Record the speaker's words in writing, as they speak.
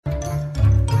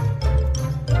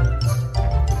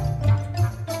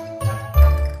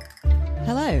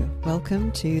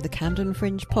welcome to the Camden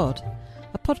Fringe Pod,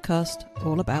 a podcast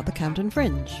all about the Camden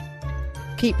Fringe.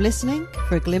 Keep listening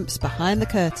for a glimpse behind the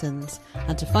curtains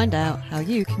and to find out how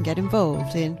you can get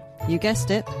involved in, you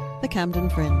guessed it, the Camden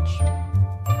Fringe.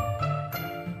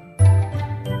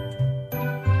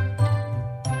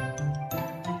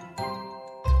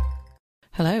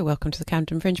 Hello, welcome to the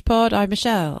Camden Fringe Pod. I'm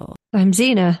Michelle. I'm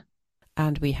Zena.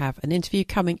 And we have an interview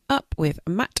coming up with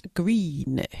Matt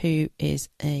Green, who is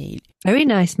a very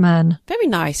nice man,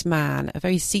 a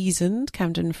very seasoned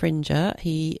Camden Fringer.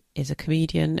 He is a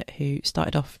comedian who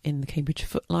started off in the Cambridge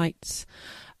Footlights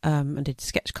and did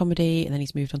sketch comedy, and then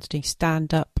he's moved on to doing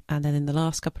stand-up. And then in the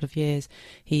last couple of years,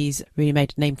 he's really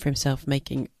made a name for himself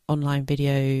making online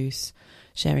videos,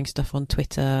 sharing stuff on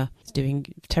Twitter. He's doing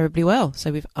terribly well.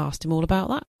 So we've asked him all about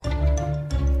that.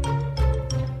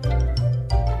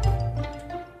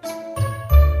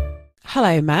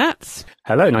 Hello, Matt.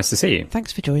 Hello, nice to see you.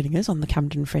 Thanks for joining us on the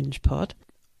Camden Fringe Pod.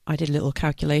 I did a little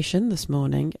calculation this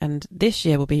morning, and this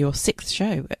year will be your 6th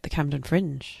show at the Camden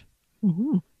Fringe.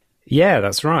 Mm-hmm. Yeah,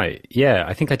 that's right. Yeah,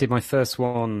 I think I did my first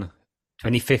one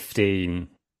 2015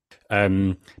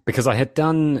 because I had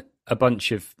done a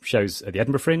bunch of shows at the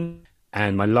Edinburgh Fringe,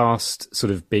 and my last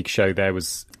sort of big show there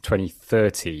was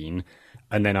 2013,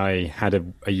 and then I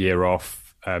had a year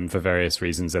off for various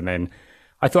reasons, and then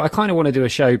I thought I kind of want to do a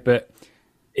show, but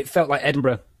it felt like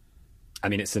Edinburgh. I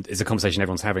mean, it's a conversation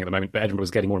everyone's having at the moment, but Edinburgh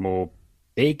was getting more and more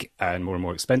big and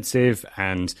more expensive.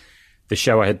 And the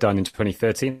show I had done in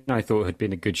 2013, I thought had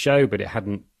been a good show, but I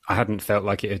hadn't felt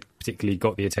like it had particularly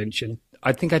got the attention.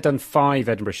 I think I'd done 5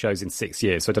 Edinburgh shows in 6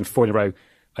 years. So I'd done 4 in a row.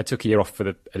 I took a year off for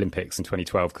the Olympics in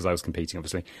 2012 because I was competing,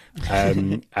 obviously.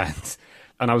 And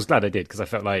I was glad I did because I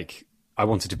felt like I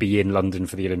wanted to be in London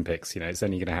for the Olympics. You know, it's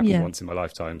only going to happen once in my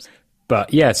lifetime.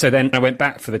 But yeah, so then I went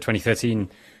back for the 2013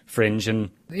 Fringe and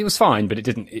it was fine, but I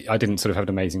didn't sort of have an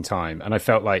amazing time. And I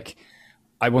felt like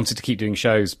I wanted to keep doing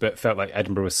shows, but felt like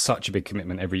Edinburgh was such a big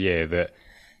commitment every year that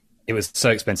it was so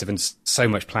expensive and so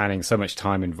much planning, so much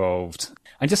time involved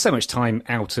and just so much time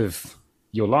out of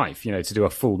your life, you know, to do a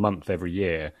full month every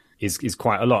year is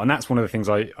quite a lot. And that's one of the things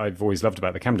I've always loved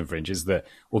about the Camden Fringe is that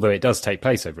although it does take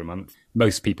place over a month,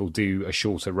 most people do a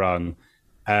shorter run.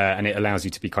 And it allows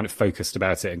you to be kind of focused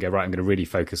about it and go, right, I'm going to really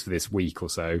focus for this week or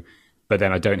so. But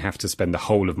then I don't have to spend the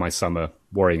whole of my summer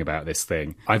worrying about this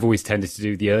thing. I've always tended to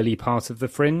do the early part of the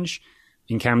Fringe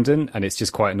in Camden. And it's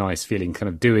just quite a nice feeling kind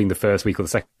of doing the first week or the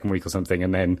second week or something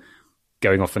and then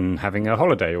going off and having a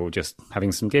holiday or just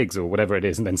having some gigs or whatever it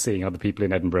is. And then seeing other people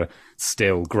in Edinburgh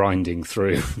still grinding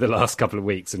through the last couple of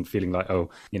weeks and feeling like, oh,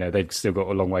 you know, they've still got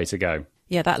a long way to go.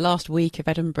 Yeah, that last week of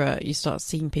Edinburgh, you start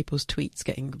seeing people's tweets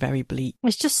getting very bleak.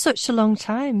 It's just such a long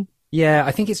time. Yeah,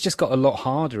 I think it's just got a lot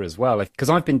harder as well. Because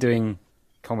I've been doing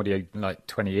comedy like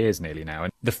 20 years nearly now.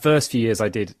 And the first few years I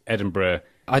did Edinburgh,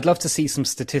 I'd love to see some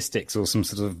statistics or some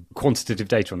sort of quantitative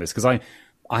data on this. Because I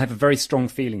have a very strong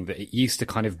feeling that it used to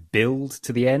kind of build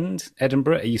to the end,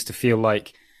 Edinburgh. It used to feel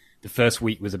like the first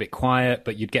week was a bit quiet,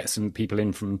 but you'd get some people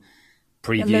in from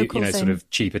preview, you know, sort of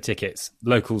cheaper tickets.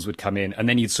 Locals would come in and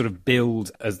then you'd sort of build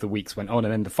as the weeks went on.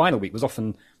 And then the final week was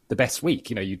often the best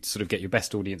week. You know, you'd sort of get your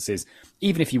best audiences.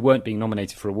 Even if you weren't being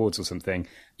nominated for awards or something,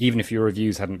 even if your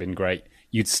reviews hadn't been great,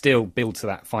 you'd still build to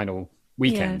that final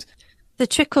weekend. Yeah. The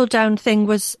trickle-down thing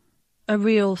was a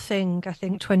real thing, I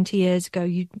think, 20 years ago.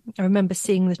 I remember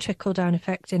seeing the trickle-down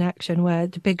effect in action where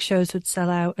the big shows would sell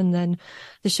out and then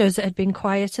the shows that had been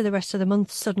quieter the rest of the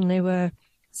month suddenly were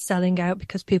selling out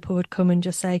because people would come and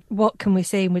just say, what can we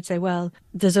see? And we'd say, well,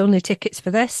 there's only tickets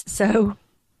for this. So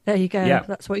there you go. Yeah.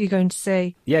 That's what you're going to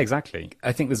see. Yeah, exactly.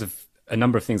 I think there's a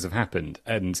number of things have happened.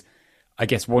 And I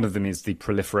guess one of them is the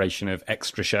proliferation of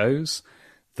extra shows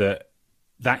that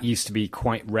used to be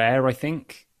quite rare, I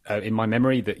think, in my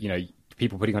memory that, you know,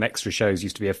 people putting on extra shows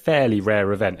used to be a fairly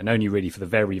rare event and only really for the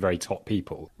very, very top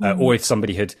people. Or if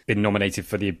somebody had been nominated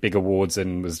for the big awards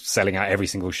and was selling out every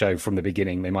single show from the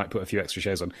beginning, they might put a few extra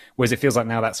shows on. Whereas it feels like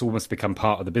now that's almost become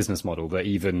part of the business model that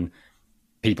even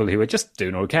people who are just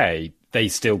doing okay, they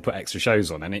still put extra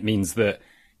shows on. And it means that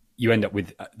you end up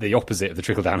with the opposite of the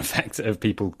trickle-down effect of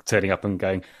people turning up and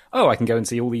going, oh, I can go and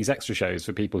see all these extra shows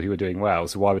for people who are doing well.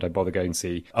 So why would I bother going and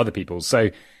see other people's?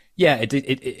 So yeah,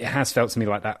 it has felt to me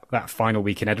like that final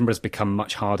week in Edinburgh has become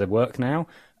much harder work now.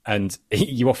 And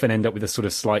you often end up with a sort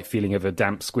of slight feeling of a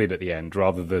damp squib at the end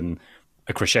rather than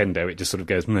a crescendo. It just sort of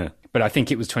goes, meh. But I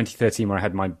think it was 2013 where I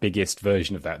had my biggest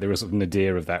version of that. There was sort of a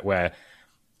nadir of that where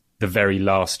the very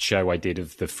last show I did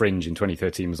of the Fringe in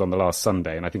 2013 was on the last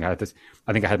Sunday. And I think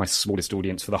I had my smallest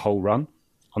audience for the whole run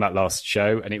on that last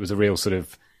show. And it was a real sort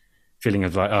of feeling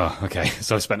of like, oh, okay,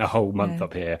 so I've spent a whole month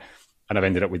up here. and I've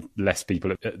ended up with less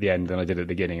people at the end than I did at the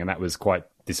beginning, and that was quite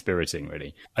dispiriting,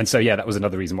 really. And so, yeah, that was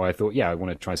another reason why I thought, I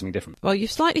want to try something different. Well,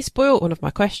 you've slightly spoilt one of my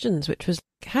questions, which was,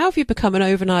 how have you become an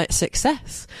overnight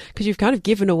success? Because you've kind of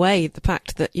given away the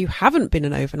fact that you haven't been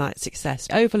an overnight success.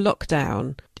 Over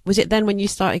lockdown, was it then when you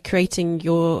started creating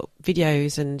your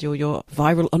videos and your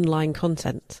viral online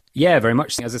content? Yeah, very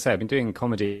much. As I say, I've been doing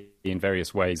comedy in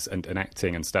various ways and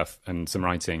acting and stuff and some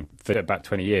writing for about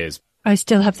 20 years. I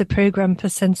still have the programme for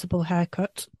Sensible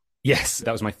Haircut. Yes,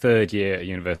 that was my third year at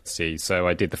university. So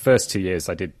I did the first 2 years,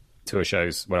 I did tour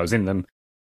shows where I was in them.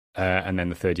 And then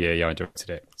the third year, I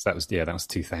directed it. So that was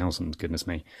 2000, goodness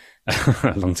me,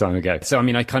 a long time ago. So,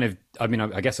 I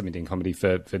guess I've been doing comedy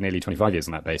for nearly 25 years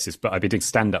on that basis, but I've been doing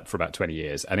stand-up for about 20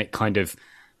 years. And it kind of,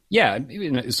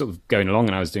 it was sort of going along,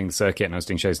 and I was doing the circuit and I was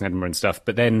doing shows in Edinburgh and stuff.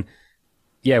 But then,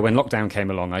 when lockdown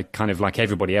came along, I kind of, like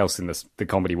everybody else in the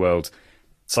comedy world,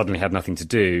 suddenly had nothing to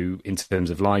do in terms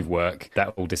of live work. That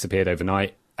all disappeared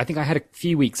overnight. I think I had a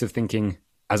few weeks of thinking,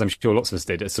 as I'm sure lots of us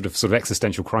did, a sort of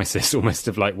existential crisis, almost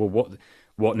of like, well,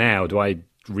 what now? Do I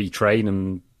retrain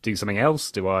and do something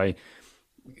else? Do I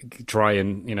try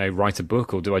and, write a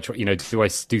book, or do I try, do I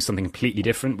do something completely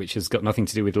different, which has got nothing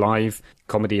to do with live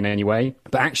comedy in any way?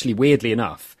 But actually, weirdly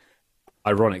enough,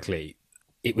 ironically,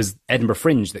 it was Edinburgh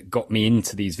Fringe that got me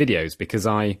into these videos, because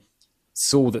I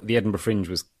saw that the Edinburgh Fringe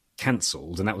was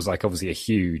cancelled, and that was like obviously a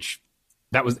huge.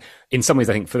 That was, in some ways,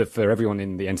 I think for everyone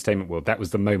in the entertainment world, that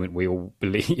was the moment we all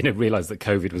realised that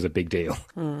COVID was a big deal.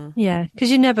 Yeah, because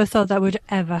you never thought that would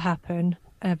ever happen,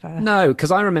 ever. No,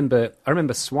 because I remember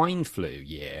swine flu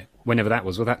year, whenever that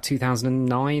was that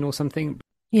 2009 or something?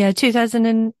 Yeah,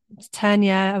 2010,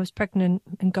 I was pregnant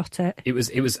and got it. It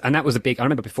was, and that was a big, I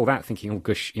remember before that thinking, oh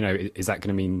gosh, is that going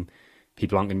to mean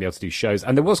people aren't going to be able to do shows?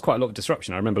 And there was quite a lot of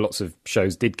disruption. I remember lots of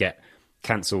shows did get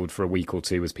cancelled for a week or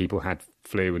two as people had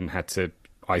flu and had to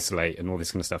isolate and all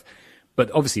this kind of stuff.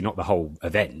 But obviously not the whole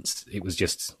event. It was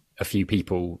just a few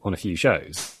people on a few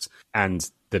shows. And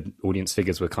the audience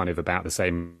figures were kind of about the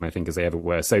same, I think, as they ever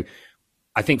were. So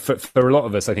I think for a lot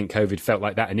of us, I think COVID felt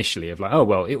like that initially, of like, oh,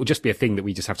 well, it will just be a thing that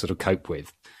we just have to sort of cope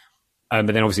with. But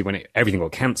then obviously when everything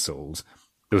got cancelled,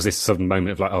 there was this sudden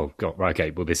moment of like, oh, God, right, okay,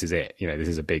 well, this is it. This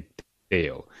is a big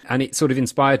deal. And it sort of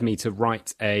inspired me to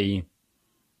write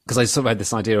because I sort of had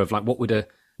this idea of like, what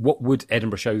would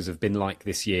Edinburgh shows have been like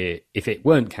this year if it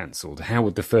weren't cancelled? How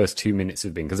would the first 2 minutes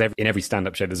have been? Because in every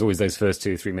stand-up show, there's always those first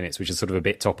 2 or 3 minutes, which is sort of a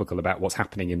bit topical about what's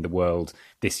happening in the world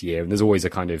this year. And there's always a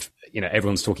kind of,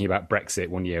 everyone's talking about Brexit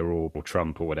one year or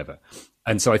Trump or whatever.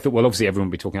 And so I thought, well, obviously everyone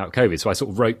will be talking about COVID. So I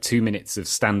sort of wrote 2 minutes of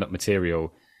stand-up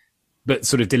material, but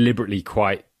sort of deliberately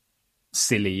quite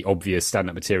silly, obvious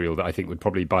stand-up material that I think would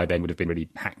probably by then would have been really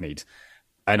hackneyed.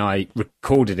 And I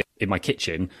recorded it in my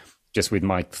kitchen, just with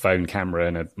my phone camera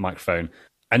and a microphone.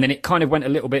 And then it kind of went a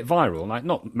little bit viral, like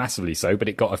not massively so, but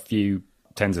it got a few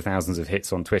tens of thousands of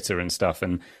hits on Twitter and stuff,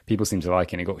 and people seemed to like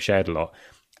it, and it got shared a lot.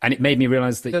 And it made me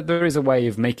realise that there is a way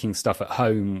of making stuff at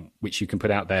home which you can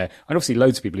put out there. And obviously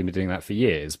loads of people have been doing that for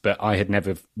years, but I had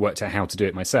never worked out how to do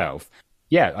it myself.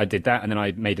 Yeah, I did that, and then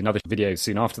I made another video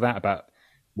soon after that about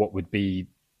what would be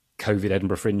COVID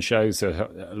Edinburgh Fringe shows, so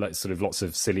like sort of lots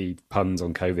of silly puns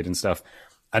on COVID and stuff.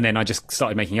 And then I just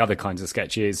started making other kinds of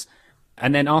sketches.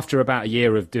 And then after about a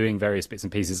year of doing various bits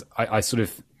and pieces, I sort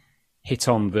of hit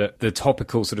on the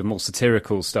topical, sort of more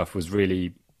satirical stuff was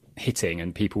really hitting,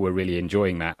 and people were really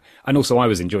enjoying that. And also I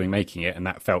was enjoying making it, and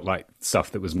that felt like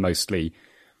stuff that was most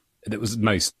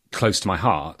close to my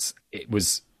heart. It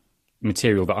was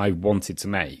material that I wanted to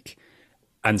make.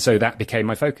 And so that became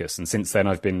my focus. And since then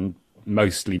I've been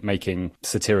mostly making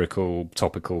satirical,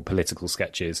 topical, political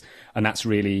sketches, and that's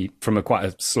really from quite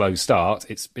a slow start.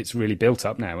 It's really built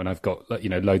up now, and I've got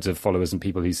loads of followers and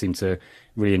people who seem to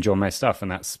really enjoy my stuff, and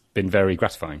that's been very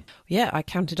gratifying. Yeah, I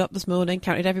counted up this morning,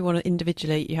 counted everyone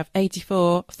individually. You have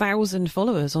 84,000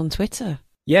 followers on Twitter.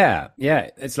 Yeah,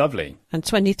 it's lovely. And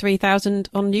 23,000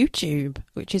 on YouTube,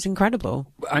 which is incredible.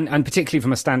 And particularly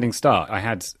from a standing start,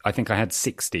 I think I had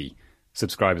 60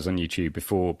 subscribers on YouTube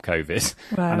before COVID.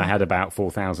 Wow. And I had about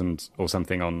 4,000 or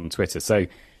something on Twitter. So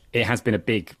it has been a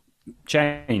big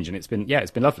change, and it's been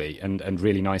lovely and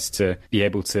really nice to be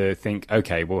able to think,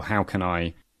 okay, well, how can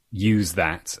I use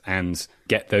that and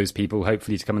get those people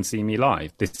hopefully to come and see me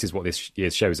live? This is what this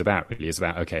year's show is about, really, is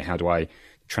about, okay, how do I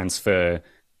transfer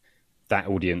that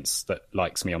audience that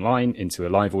likes me online into a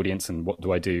live audience, and what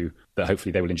do I do that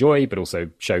hopefully they will enjoy, but also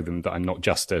show them that I'm not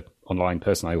just an online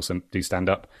person, I also do stand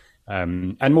up.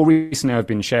 And more recently, I've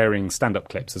been sharing stand-up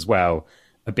clips as well,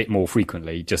 a bit more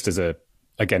frequently, just as a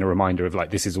reminder of like,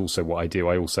 this is also what I do.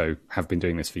 I also have been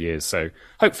doing this for years. So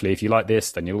hopefully if you like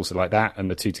this, then you'll also like that. And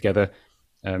the two together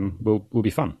will be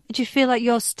fun. Do you feel like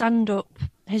your stand-up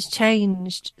has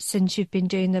changed since you've been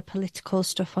doing the political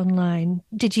stuff online?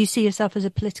 Did you see yourself as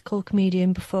a political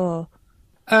comedian before?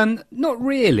 Not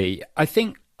really. I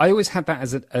think I always had that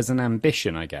as an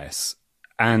ambition, I guess.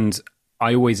 And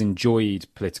I always enjoyed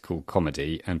political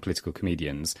comedy and political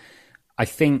comedians. I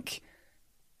think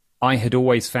I had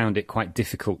always found it quite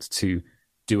difficult to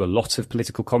do a lot of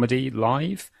political comedy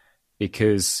live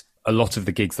because a lot of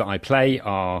the gigs that I play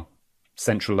are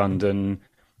central London,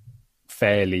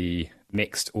 fairly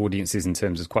mixed audiences in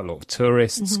terms of quite a lot of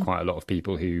tourists, quite a lot of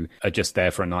people who are just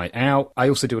there for a night out. I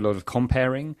also do a lot of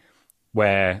comparing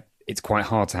where it's quite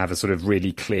hard to have a sort of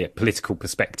really clear political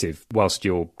perspective whilst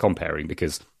you're comparing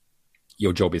because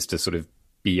your job is to sort of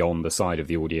be on the side of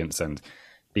the audience and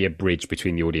be a bridge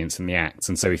between the audience and the acts.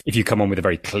 And so if you come on with a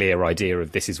very clear idea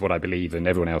of this is what I believe and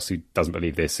everyone else who doesn't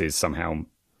believe this is somehow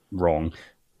wrong,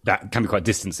 that can be quite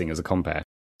distancing as a compare.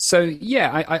 So,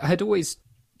 yeah, I had always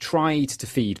tried to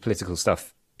feed political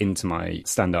stuff into my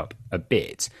stand-up a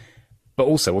bit. But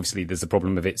also, obviously, there's the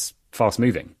problem of it's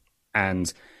fast-moving.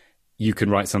 And you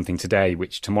can write something today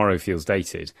which tomorrow feels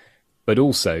dated. But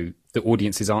also, the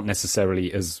audiences aren't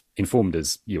necessarily as informed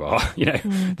as you are.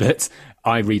 That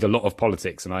I read a lot of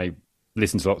politics and I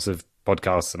listen to lots of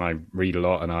podcasts and I read a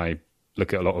lot and I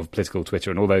look at a lot of political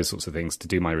Twitter and all those sorts of things to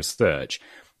do my research.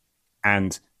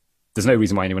 And there's no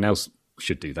reason why anyone else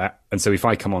should do that. And so if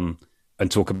I come on and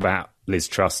talk about Liz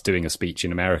Truss doing a speech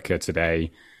in America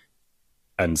today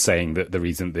and saying that the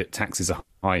reason that taxes are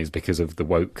high is because of the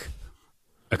woke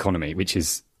economy, which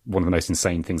is one of the most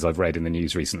insane things I've read in the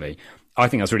news recently, I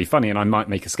think that's really funny and I might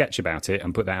make a sketch about it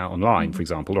and put that out online, for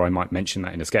example, or I might mention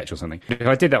that in a sketch or something. If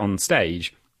I did that on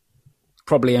stage,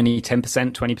 probably only 10%,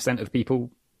 20% of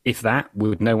people, if that,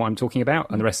 would know what I'm talking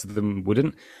about and the rest of them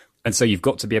wouldn't. And so you've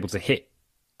got to be able to hit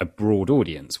a broad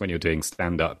audience when you're doing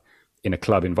stand-up in a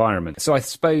club environment. So I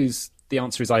suppose the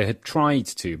answer is I had tried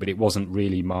to, but it wasn't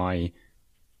really my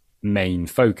main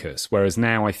focus. Whereas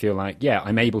now I feel like, yeah,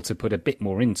 I'm able to put a bit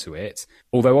more into it.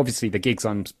 Although obviously the gigs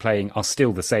I'm playing are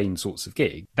still the same sorts of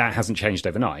gig. That hasn't changed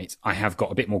overnight. I have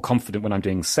got a bit more confident when I'm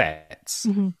doing sets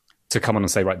to come on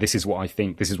and say, right, this is what I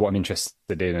think, this is what I'm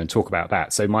interested in and talk about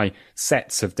that. So my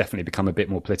sets have definitely become a bit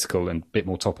more political and a bit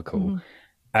more topical.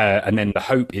 And then the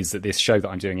hope is that this show that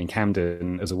I'm doing in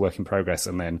Camden as a work in progress,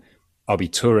 and then I'll be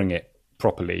touring it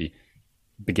properly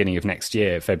beginning of next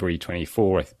year, February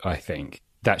 24, I think.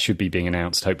 That should be being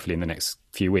announced hopefully in the next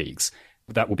few weeks.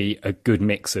 That will be a good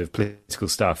mix of political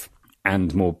stuff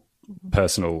and more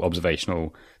personal,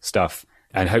 observational stuff.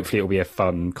 And hopefully it'll be a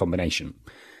fun combination,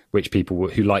 which people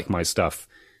who like my stuff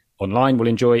online will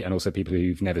enjoy, and also people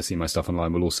who've never seen my stuff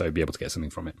online will also be able to get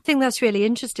something from it. I think that's really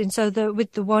interesting. So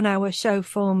with the 1 hour show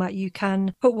format, you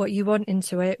can put what you want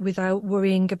into it without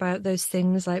worrying about those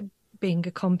things like being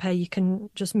a compare. You can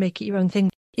just make it your own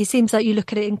thing. It seems like you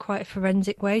look at it in quite a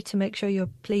forensic way to make sure you're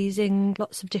pleasing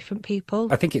lots of different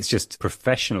people. I think it's just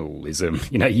professionalism.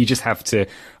 You just have to...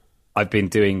 I've been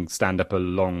doing stand-up a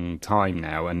long time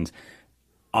now, and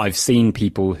I've seen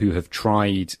people who have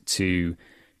tried to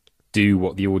do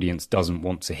what the audience doesn't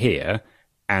want to hear,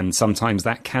 and sometimes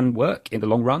that can work in the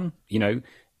long run.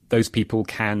 Those people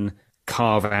can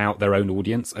carve out their own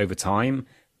audience over time,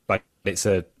 but it's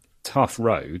a tough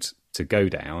road to go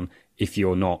down if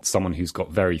you're not someone who's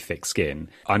got very thick skin.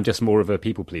 I'm just more of a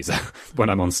people pleaser when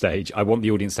I'm on stage. I want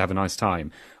the audience to have a nice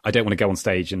time. I don't want to go on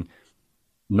stage and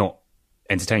not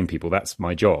entertain people. That's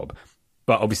my job.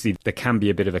 But obviously there can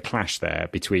be a bit of a clash there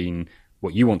between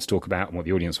what you want to talk about and what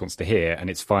the audience wants to hear, and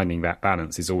it's finding that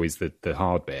balance is always the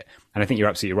hard bit. And I think you're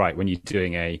absolutely right. When you're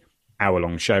doing a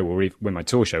hour-long show, or when my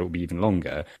tour show will be even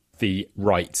longer, the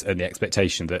right and the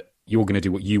expectation that you're going to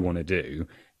do what you want to do,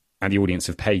 and the audience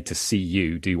have paid to see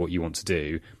you do what you want to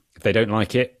do. If they don't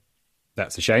like it,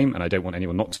 that's a shame, and I don't want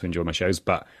anyone not to enjoy my shows,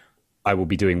 but I will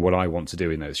be doing what I want to do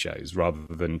in those shows rather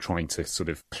than trying to sort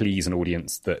of please an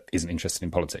audience that isn't interested in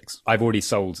politics. I've already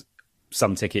sold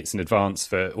some tickets in advance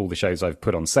for all the shows I've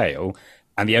put on sale,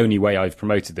 and the only way I've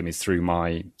promoted them is through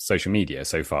my social media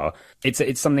so far.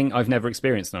 It's something I've never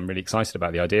experienced, and I'm really excited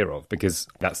about the idea of, because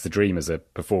that's the dream as a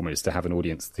performer, is to have an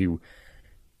audience who,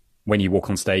 when you walk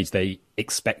on stage, they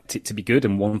expect it to be good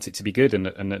and want it to be good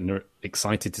and are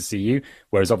excited to see you.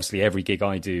 Whereas obviously every gig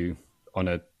I do on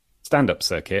a stand-up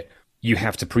circuit, you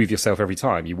have to prove yourself every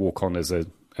time. You walk on as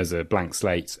a blank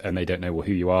slate and they don't know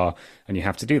who you are, and you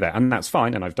have to do that. And that's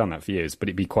fine, and I've done that for years, but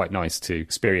it'd be quite nice to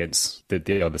experience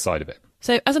the other side of it.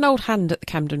 So as an old hand at the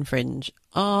Camden Fringe,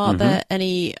 are there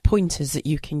any pointers that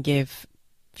you can give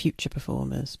future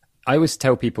performers? I always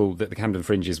tell people that the Camden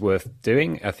Fringe is worth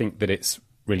doing. I think that it's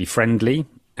really friendly,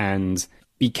 and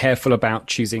be careful about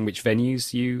choosing which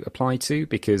venues you apply to,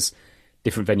 because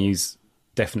different venues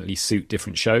definitely suit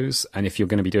different shows. And if you're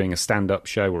going to be doing a stand-up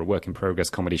show or a work in progress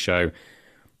comedy show,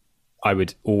 I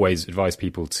would always advise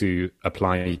people to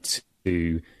apply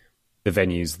to the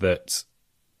venues that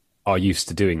are used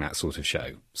to doing that sort of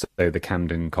show. So the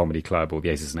Camden Comedy Club or the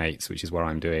Aces and Eights, which is where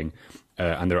I'm doing,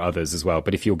 and there are others as well.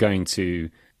 But if you're going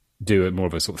to do a more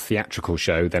of a sort of theatrical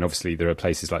show, then obviously there are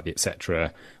places like the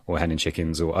Etc. or Hen and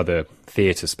Chickens or other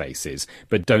theatre spaces.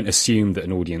 But don't assume that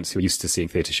an audience who are used to seeing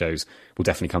theatre shows will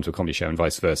definitely come to a comedy show and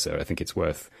vice versa. I think it's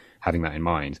worth having that in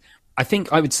mind. I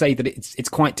think I would say that it's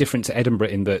quite different to Edinburgh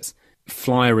in that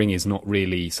flyering is not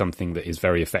really something that is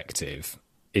very effective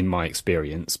in my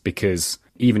experience, because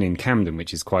even in Camden,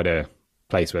 which is quite a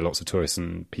place where lots of tourists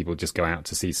and people just go out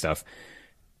to see stuff,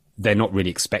 they're not really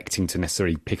expecting to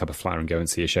necessarily pick up a flyer and go and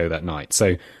see a show that night.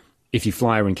 So if you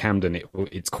flyer in Camden,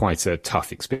 it's quite a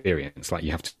tough experience. Like,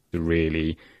 you have to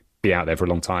really be out there for a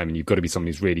long time, and you've got to be someone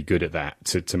who's really good at that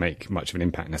to make much of an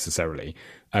impact necessarily.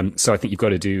 So I think you've got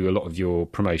to do a lot of your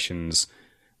promotions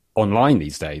online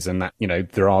these days, and that, you know,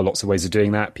 there are lots of ways of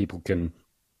doing that. People can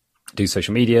do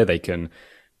social media, they can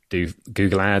do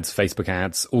Google ads, Facebook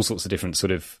ads, all sorts of different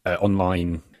sort of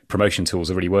online promotion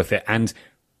tools are really worth it. And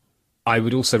I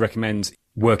would also recommend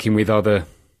working with other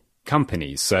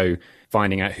companies. So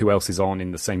finding out who else is on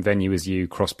in the same venue as you,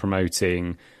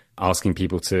 cross-promoting, asking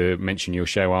people to mention your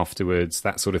show afterwards,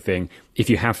 that sort of thing. If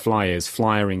you have flyers,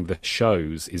 flyering the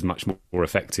shows is much more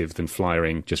effective than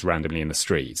flyering just randomly in the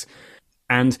street.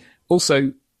 And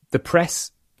also, the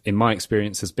press, in my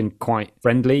experience, has been quite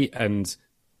friendly, and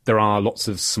there are lots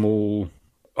of small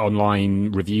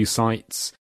online review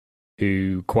sites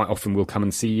who quite often will come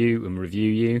and see you and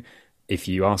review you if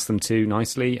you ask them to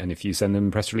nicely, and if you send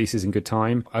them press releases in good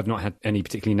time. I've not had any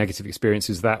particularly negative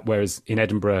experiences with that, whereas in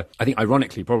Edinburgh, I think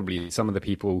ironically, probably some of the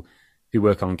people who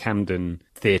work on Camden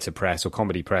theatre press or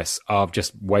comedy press are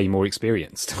just way more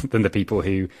experienced than the people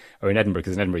who are in Edinburgh,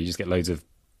 because in Edinburgh you just get loads of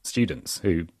students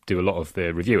who do a lot of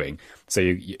the reviewing. So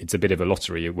it's a bit of a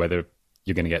lottery whether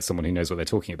you're going to get someone who knows what they're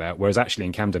talking about. Whereas actually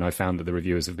in Camden, I found that the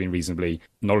reviewers have been reasonably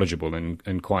knowledgeable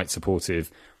and quite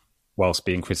supportive, whilst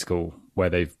being critical where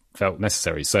they've felt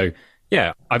necessary. So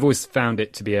yeah, I've always found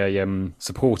it to be a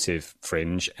supportive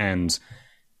Fringe, and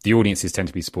the audiences tend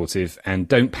to be supportive. And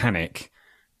don't panic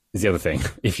is the other thing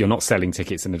if you're not selling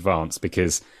tickets in advance,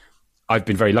 because I've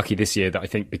been very lucky this year that I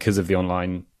think because of the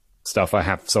online stuff, I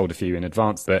have sold a few in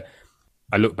advance. But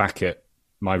I look back at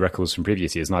my records from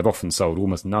previous years, and I've often sold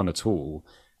almost none at all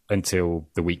until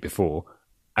the week before,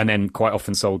 and then quite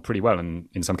often sold pretty well, and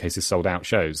in some cases sold out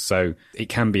shows. So it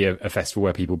can be a festival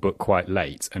where people book quite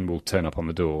late and will turn up on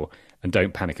the door, and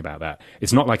don't panic about that.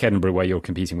 It's not like Edinburgh where you're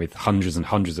competing with hundreds and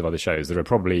hundreds of other shows. There are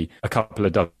probably a couple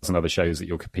of dozen other shows that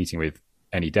you're competing with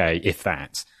any day, if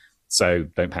that. So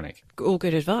don't panic. All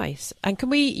good advice. And can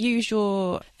we use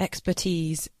your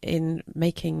expertise in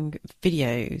making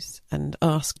videos and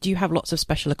ask, do you have lots of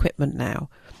special equipment now?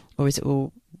 Or is it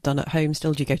all done at home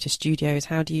still? Do you go to studios?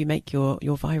 How do you make your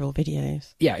viral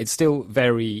videos? Yeah, it's still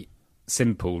very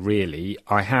simple, really.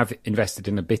 I have invested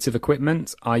in a bit of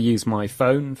equipment. I use my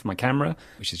phone for my camera,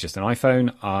 which is just an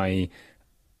iPhone. I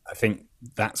think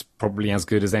that's probably as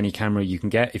good as any camera you can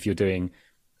get if you're doing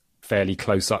fairly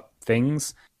close-up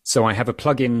things. So I have a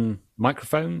plug-in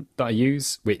microphone that I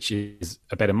use, which is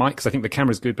a better mic, because I think the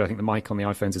camera's good, but I think the mic on the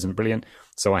iPhones isn't brilliant.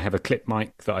 So I have a clip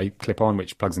mic that I clip on,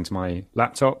 which plugs into my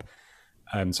laptop.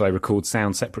 So I record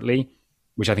sound separately,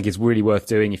 which I think is really worth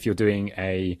doing if you're doing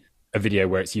a video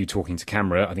where it's you talking to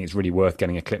camera. I think it's really worth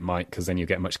getting a clip mic, because then you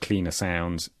get much cleaner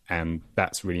sound, and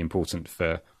that's really important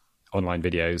for online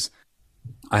videos.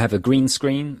 I have a green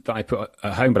screen that I put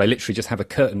at home, but I literally just have a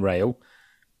curtain rail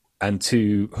and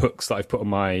two hooks that I've put on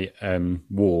my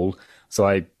wall. So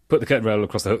I put the curtain rail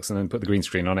across the hooks and then put the green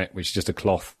screen on it, which is just a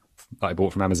cloth that I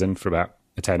bought from Amazon for about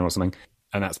a tenner or something.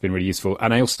 And that's been really useful.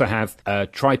 And I also have a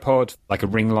tripod, like a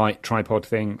ring light tripod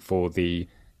thing for the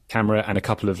camera, and a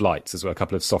couple of lights as well, a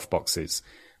couple of soft boxes.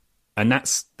 And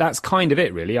that's kind of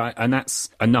it, really. And that's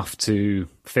enough to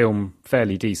film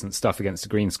fairly decent stuff against a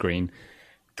green screen.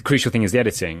 The crucial thing is the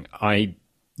editing. I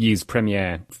use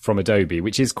Premiere from Adobe,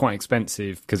 which is quite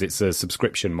expensive because it's a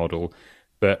subscription model.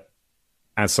 But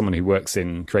as someone who works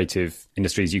in creative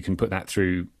industries, you can put that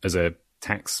through as a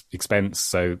tax expense.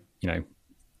 So, you know,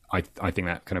 I think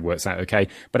that kind of works out okay.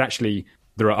 But actually,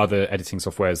 there are other editing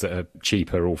softwares that are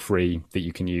cheaper or free that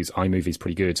you can use. iMovie's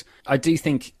pretty good. I do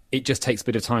think it just takes a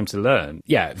bit of time to learn.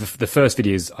 Yeah, the first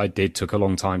videos I did took a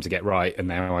long time to get right, and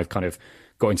now I've kind of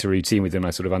got into a routine with them.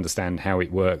 I sort of understand how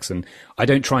it works, and I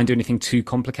don't try and do anything too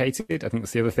complicated. I think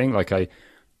that's the other thing. Like, I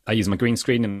I use my green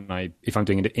screen, and if I'm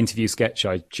doing an interview sketch,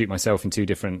 I shoot myself in 2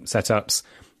 different setups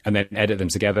and then edit them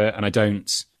together. And I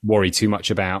don't worry too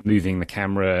much about moving the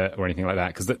camera or anything like that,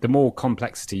 because the more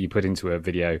complexity you put into a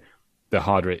video, the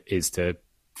harder it is to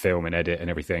film and edit and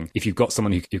everything. If you've got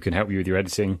someone who can help you with your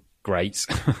editing, great,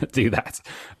 do that.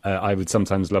 I would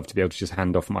sometimes love to be able to just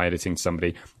hand off my editing to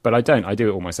somebody, but I don't. I do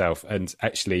it all myself. And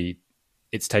actually,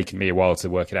 it's taken me a while to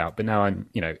work it out. But now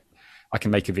I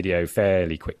can make a video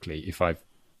fairly quickly if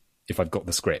I've got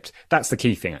the script. That's the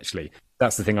key thing, actually.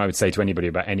 That's the thing I would say to anybody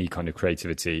about any kind of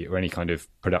creativity or any kind of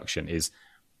production is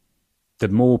the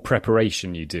more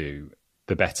preparation you do,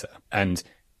 the better. And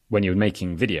when you're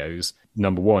making videos,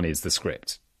 number one is the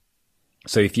script.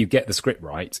 So if you get the script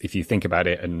right, if you think about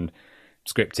it and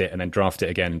script it and then draft it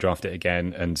again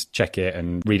and check it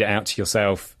and read it out to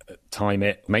yourself, time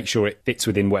it, make sure it fits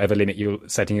within whatever limit you're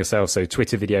setting yourself. So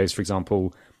Twitter videos, for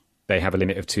example, they have a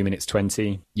limit of 2 minutes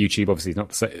 20. YouTube obviously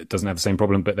doesn't have the same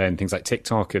problem, but then things like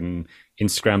TikTok and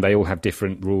Instagram, they all have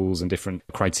different rules and different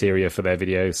criteria for their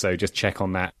videos. So just check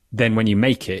on that. Then when you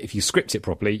make it, if you script it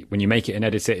properly, when you make it and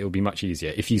edit it, it'll be much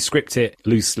easier. If you script it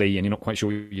loosely and you're not quite sure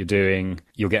what you're doing,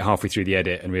 you'll get halfway through the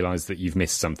edit and realize that you've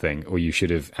missed something or you should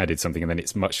have added something, and then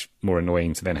it's much more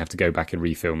annoying to then have to go back and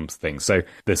refilm things. So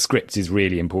the script is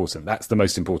really important. That's the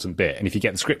most important bit. And if you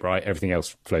get the script right, everything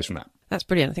else flows from that. That's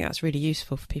brilliant. I think that's really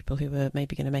useful for people who are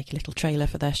maybe going to make a little trailer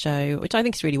for their show, which I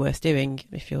think is really worth doing.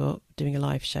 If you're doing a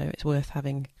live show, it's worth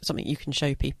having something you can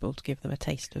show people to give them a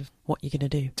taste of what you're going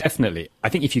to do. Definitely. I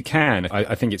think if you can,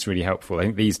 I think it's really helpful. I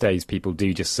think these days people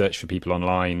do just search for people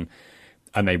online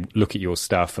and they look at your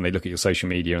stuff and they look at your social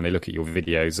media and they look at your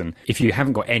videos. And if you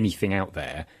haven't got anything out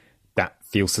there, that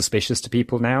feels suspicious to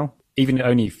people now. Even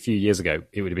only a few years ago,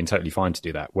 it would have been totally fine to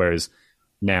do that. Whereas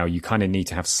now you kind of need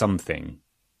to have something,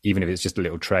 even if it's just a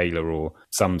little trailer or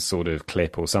some sort of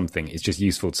clip or something. It's just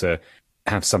useful to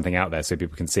have something out there so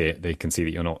people can see it. They can see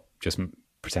that you're not just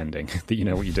pretending that you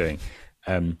know what you're doing.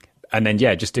 And then,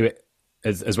 just do it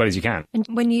as well as you can. And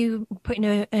when you put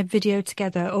in a video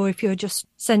together, or if you're just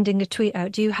sending a tweet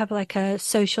out, do you have like a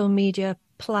social media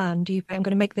plan? I'm going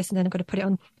to make this and then I'm going to put it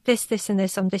on this and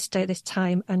this on this day, this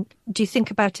time. And do you think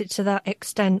about it to that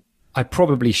extent? I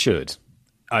probably should.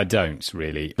 I don't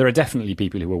really. There are definitely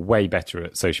people who are way better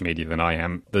at social media than I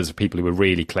am. There's people who are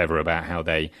really clever about how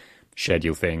they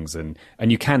schedule things, and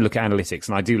you can look at analytics,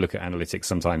 and I do look at analytics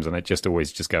sometimes, and I just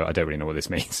always just go, I don't really know what this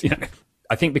means.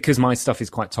 I think because my stuff is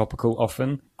quite topical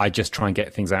often, I just try and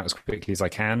get things out as quickly as I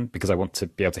can because I want to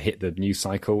be able to hit the news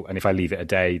cycle, and if I leave it a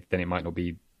day, then it might not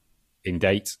be in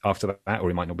date after that, or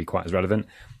it might not be quite as relevant,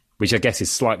 which I guess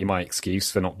is slightly my excuse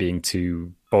for not being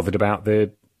too bothered about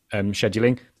the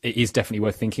scheduling. It is definitely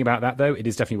worth thinking about that, though. It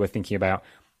is definitely worth thinking about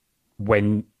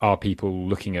when are people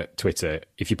looking at Twitter.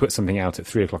 If you put something out at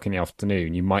 3:00 in the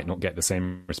afternoon, you might not get the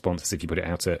same response as if you put it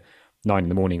out at 9 in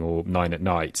the morning or 9 at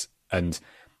night. And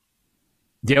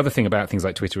the other thing about things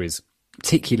like Twitter is,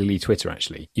 particularly Twitter,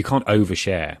 actually, you can't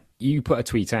overshare. You put a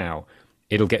tweet out,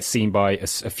 it'll get seen by a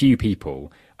few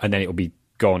people, and then it'll be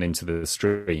gone into the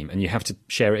stream, and you have to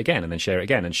share it again and then share it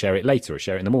again and share it later, or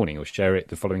share it in the morning, or share it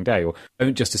the following day. Or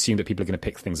don't just assume that people are going to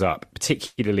pick things up,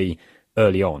 particularly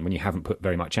early on when you haven't put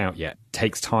very much out yet. It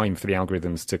takes time for the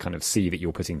algorithms to kind of see that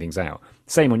you're putting things out.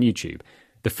 Same on YouTube.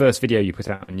 The first video you put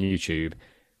out on YouTube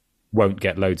won't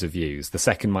get loads of views. The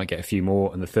second might get a few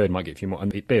more, and the third might get a few more,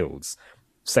 and it builds.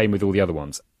 Same with all the other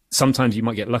ones. Sometimes you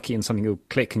might get lucky and something will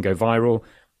click and go viral,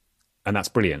 and that's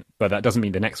brilliant, but that doesn't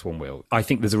mean the next one will. I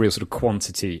think there's a real sort of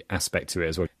quantity aspect to it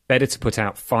as well. Better to put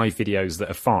out 5 videos that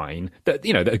are fine, that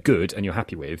are good and you're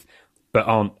happy with, but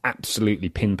aren't absolutely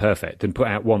pin perfect, than put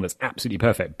out one that's absolutely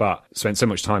perfect but spent so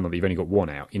much time on that you've only got one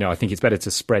out. I think it's better to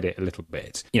spread it a little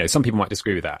bit. Some people might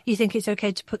disagree with that. You think it's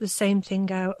okay to put the same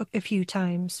thing out a few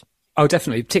times? Oh,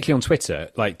 definitely, particularly on Twitter,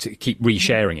 like to keep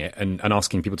resharing it and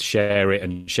asking people to share it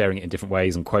and sharing it in different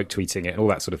ways and quote tweeting it and all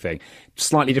that sort of thing.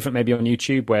 Slightly different maybe on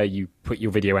YouTube, where you put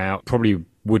your video out, probably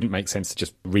wouldn't make sense to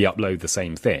just re-upload the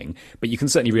same thing, but you can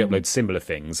certainly re-upload similar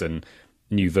things and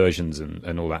new versions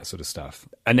and all that sort of stuff.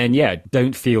 And then,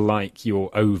 don't feel like you're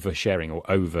oversharing or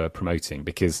over promoting,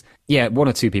 because, one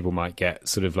or two people might get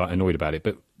sort of like annoyed about it,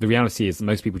 but the reality is that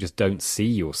most people just don't see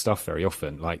your stuff very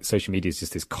often. Like, social media is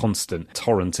just this constant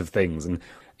torrent of things. And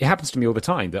it happens to me all the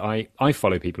time that I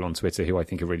follow people on Twitter who I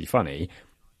think are really funny.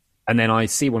 And then I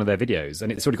see one of their videos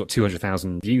and it's already got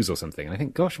 200,000 views or something. And I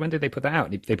think, gosh, when did they put that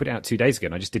out? And they put it out 2 days ago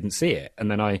and I just didn't see it.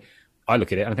 And then I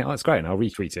look at it and I think, oh, that's great, and I'll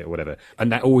retweet it or whatever.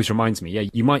 And that always reminds me,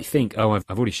 you might think, oh, I've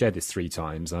already shared this 3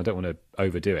 times and I don't want to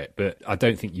overdo it, but I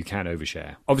don't think you can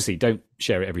overshare. Obviously, don't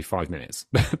share it every 5 minutes,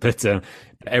 but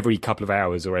every couple of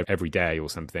hours or every day or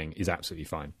something is absolutely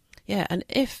fine. Yeah, and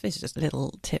if, this is just a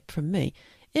little tip from me,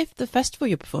 if the festival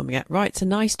you're performing at writes a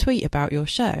nice tweet about your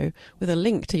show with a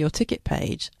link to your ticket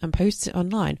page and posts it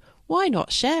online, why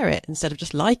not share it instead of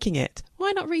just liking it?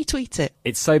 Why not retweet it?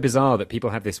 It's so bizarre that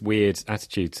people have this weird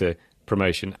attitude to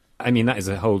promotion. I mean, that is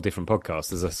a whole different podcast.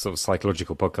 There's a sort of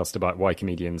psychological podcast about why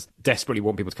comedians desperately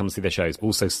want people to come and see their shows,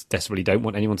 also desperately don't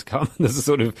want anyone to come. There's a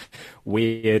sort of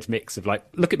weird mix of like,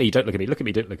 look at me, don't look at me, look at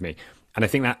me, don't look at me. And I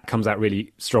think that comes out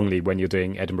really strongly when you're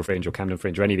doing Edinburgh Fringe or Camden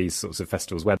Fringe or any of these sorts of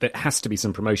festivals where there has to be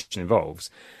some promotion involved.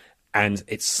 And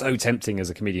it's so tempting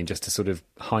as a comedian just to sort of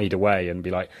hide away and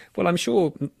be like, well, I'm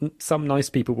sure some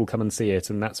nice people will come and see it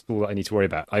and that's all that I need to worry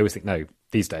about. I always think, no,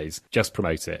 these days, just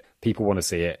promote it. People want to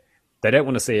see it. They don't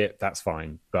want to see it, that's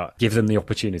fine, but give them the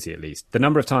opportunity at least. The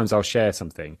number of times I'll share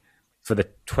something for the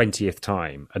 20th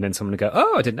time and then someone will go,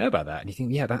 oh, I didn't know about that. And you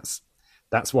think, yeah, that's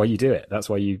why you do it. That's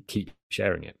why you keep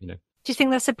sharing it, you know. Do you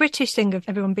think that's a British thing of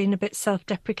everyone being a bit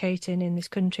self-deprecating in this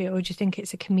country, or do you think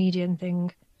it's a comedian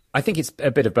thing? I think it's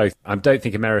a bit of both. I don't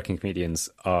think American comedians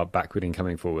are backward in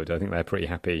coming forward. I think they're pretty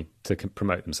happy to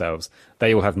promote themselves.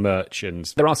 They all have merch, and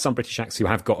there are some British acts who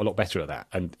have got a lot better at that,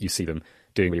 and you see them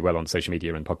doing really well on social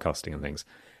media and podcasting and things.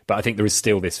 But I think there is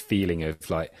still this feeling of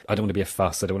like, I don't want to be a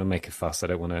fuss, I don't want to make a fuss, I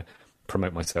don't want to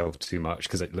promote myself too much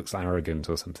because it looks arrogant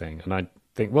or something. And I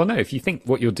think, well, no, if you think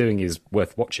what you're doing is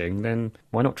worth watching, then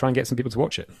why not try and get some people to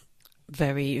watch it?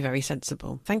 Very, very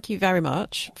sensible. Thank you very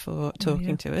much for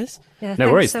talking to us. Yeah, no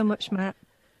thanks worries. so much, Matt.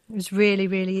 It was really,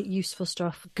 really useful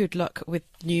stuff. Good luck with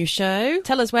the new show.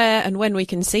 Tell us where and when we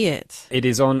can see it. It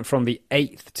is on from the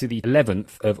 8th to the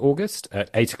 11th of August at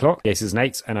 8 o'clock. Yes, it's an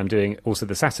 8, and I'm doing also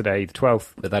the Saturday, the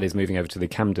 12th, but that is moving over to the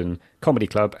Camden Comedy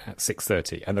Club at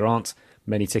 6:30. And there aren't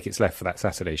many tickets left for that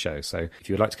Saturday show. So if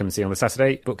you would like to come and see on the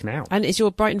Saturday, book now. And is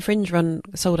your Brighton Fringe run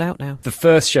sold out now? The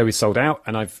first show is sold out,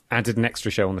 and I've added an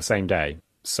extra show on the same day.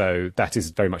 So that is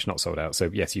very much not sold out. So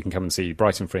yes, you can come and see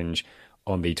Brighton Fringe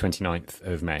on the 29th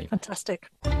of May. Fantastic.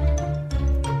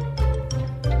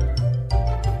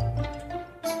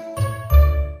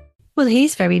 Well,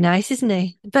 he's very nice, isn't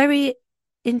he? Very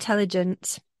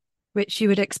intelligent, which you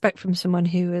would expect from someone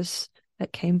who was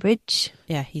at Cambridge.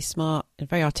 Yeah, he's smart and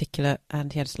very articulate,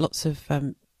 and he had lots of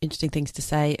interesting things to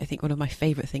say. I think one of my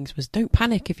favourite things was, don't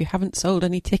panic if you haven't sold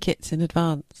any tickets in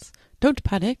advance. Don't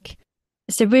panic.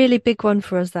 It's a really big one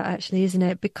for us, that actually, isn't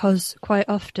it? Because quite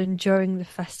often during the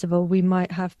festival, we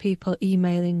might have people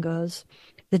emailing us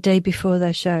the day before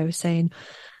their show saying,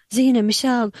 Zena,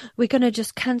 Michelle, we're going to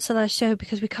just cancel our show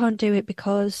because we can't do it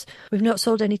because we've not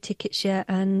sold any tickets yet.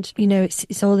 And, you know,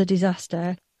 it's all a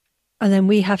disaster. And then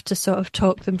we have to sort of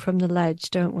talk them from the ledge,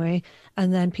 don't we?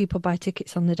 And then people buy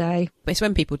tickets on the day. But it's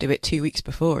when people do it 2 weeks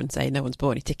before and say no one's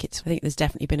bought any tickets. I think there's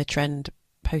definitely been a trend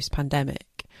post-pandemic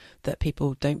that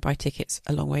people don't buy tickets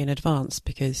a long way in advance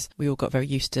because we all got very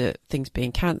used to things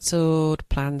being cancelled,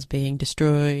 plans being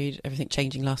destroyed, everything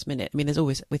changing last minute. I mean, there's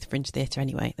always, with Fringe Theatre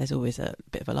anyway, there's always a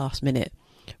bit of a last minute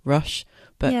rush.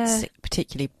 But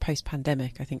particularly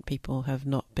post-pandemic, I think people have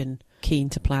not been keen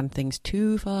to plan things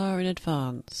too far in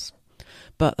advance.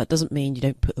 But that doesn't mean you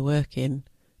don't put the work in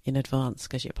advance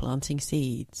because you're planting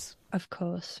seeds. Of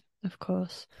course. Of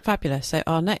course. Fabulous. So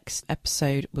our next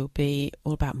episode will be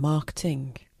all about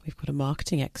marketing. We've got a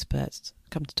marketing expert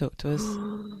come to talk to us.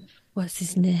 What's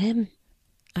his name?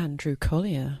 Andrew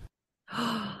Collier.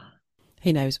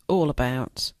 He knows all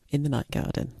about In the Night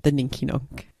Garden, the Ninky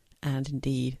Nonk, and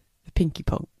indeed the Pinky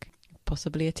Ponk.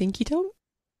 Possibly a Tinky Tonk?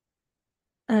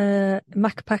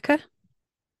 Macapaca.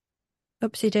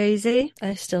 Upsy Daisy.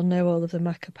 I still know all of the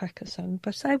Macapaca song,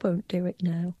 but I won't do it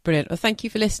now. Brilliant. Well, thank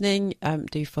you for listening.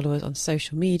 Do follow us on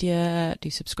social media. Do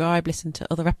subscribe, listen to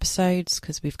other episodes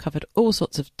because we've covered all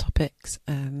sorts of topics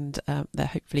and they're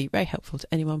hopefully very helpful to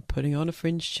anyone putting on a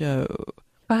Fringe show.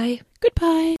 Bye.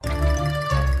 Goodbye.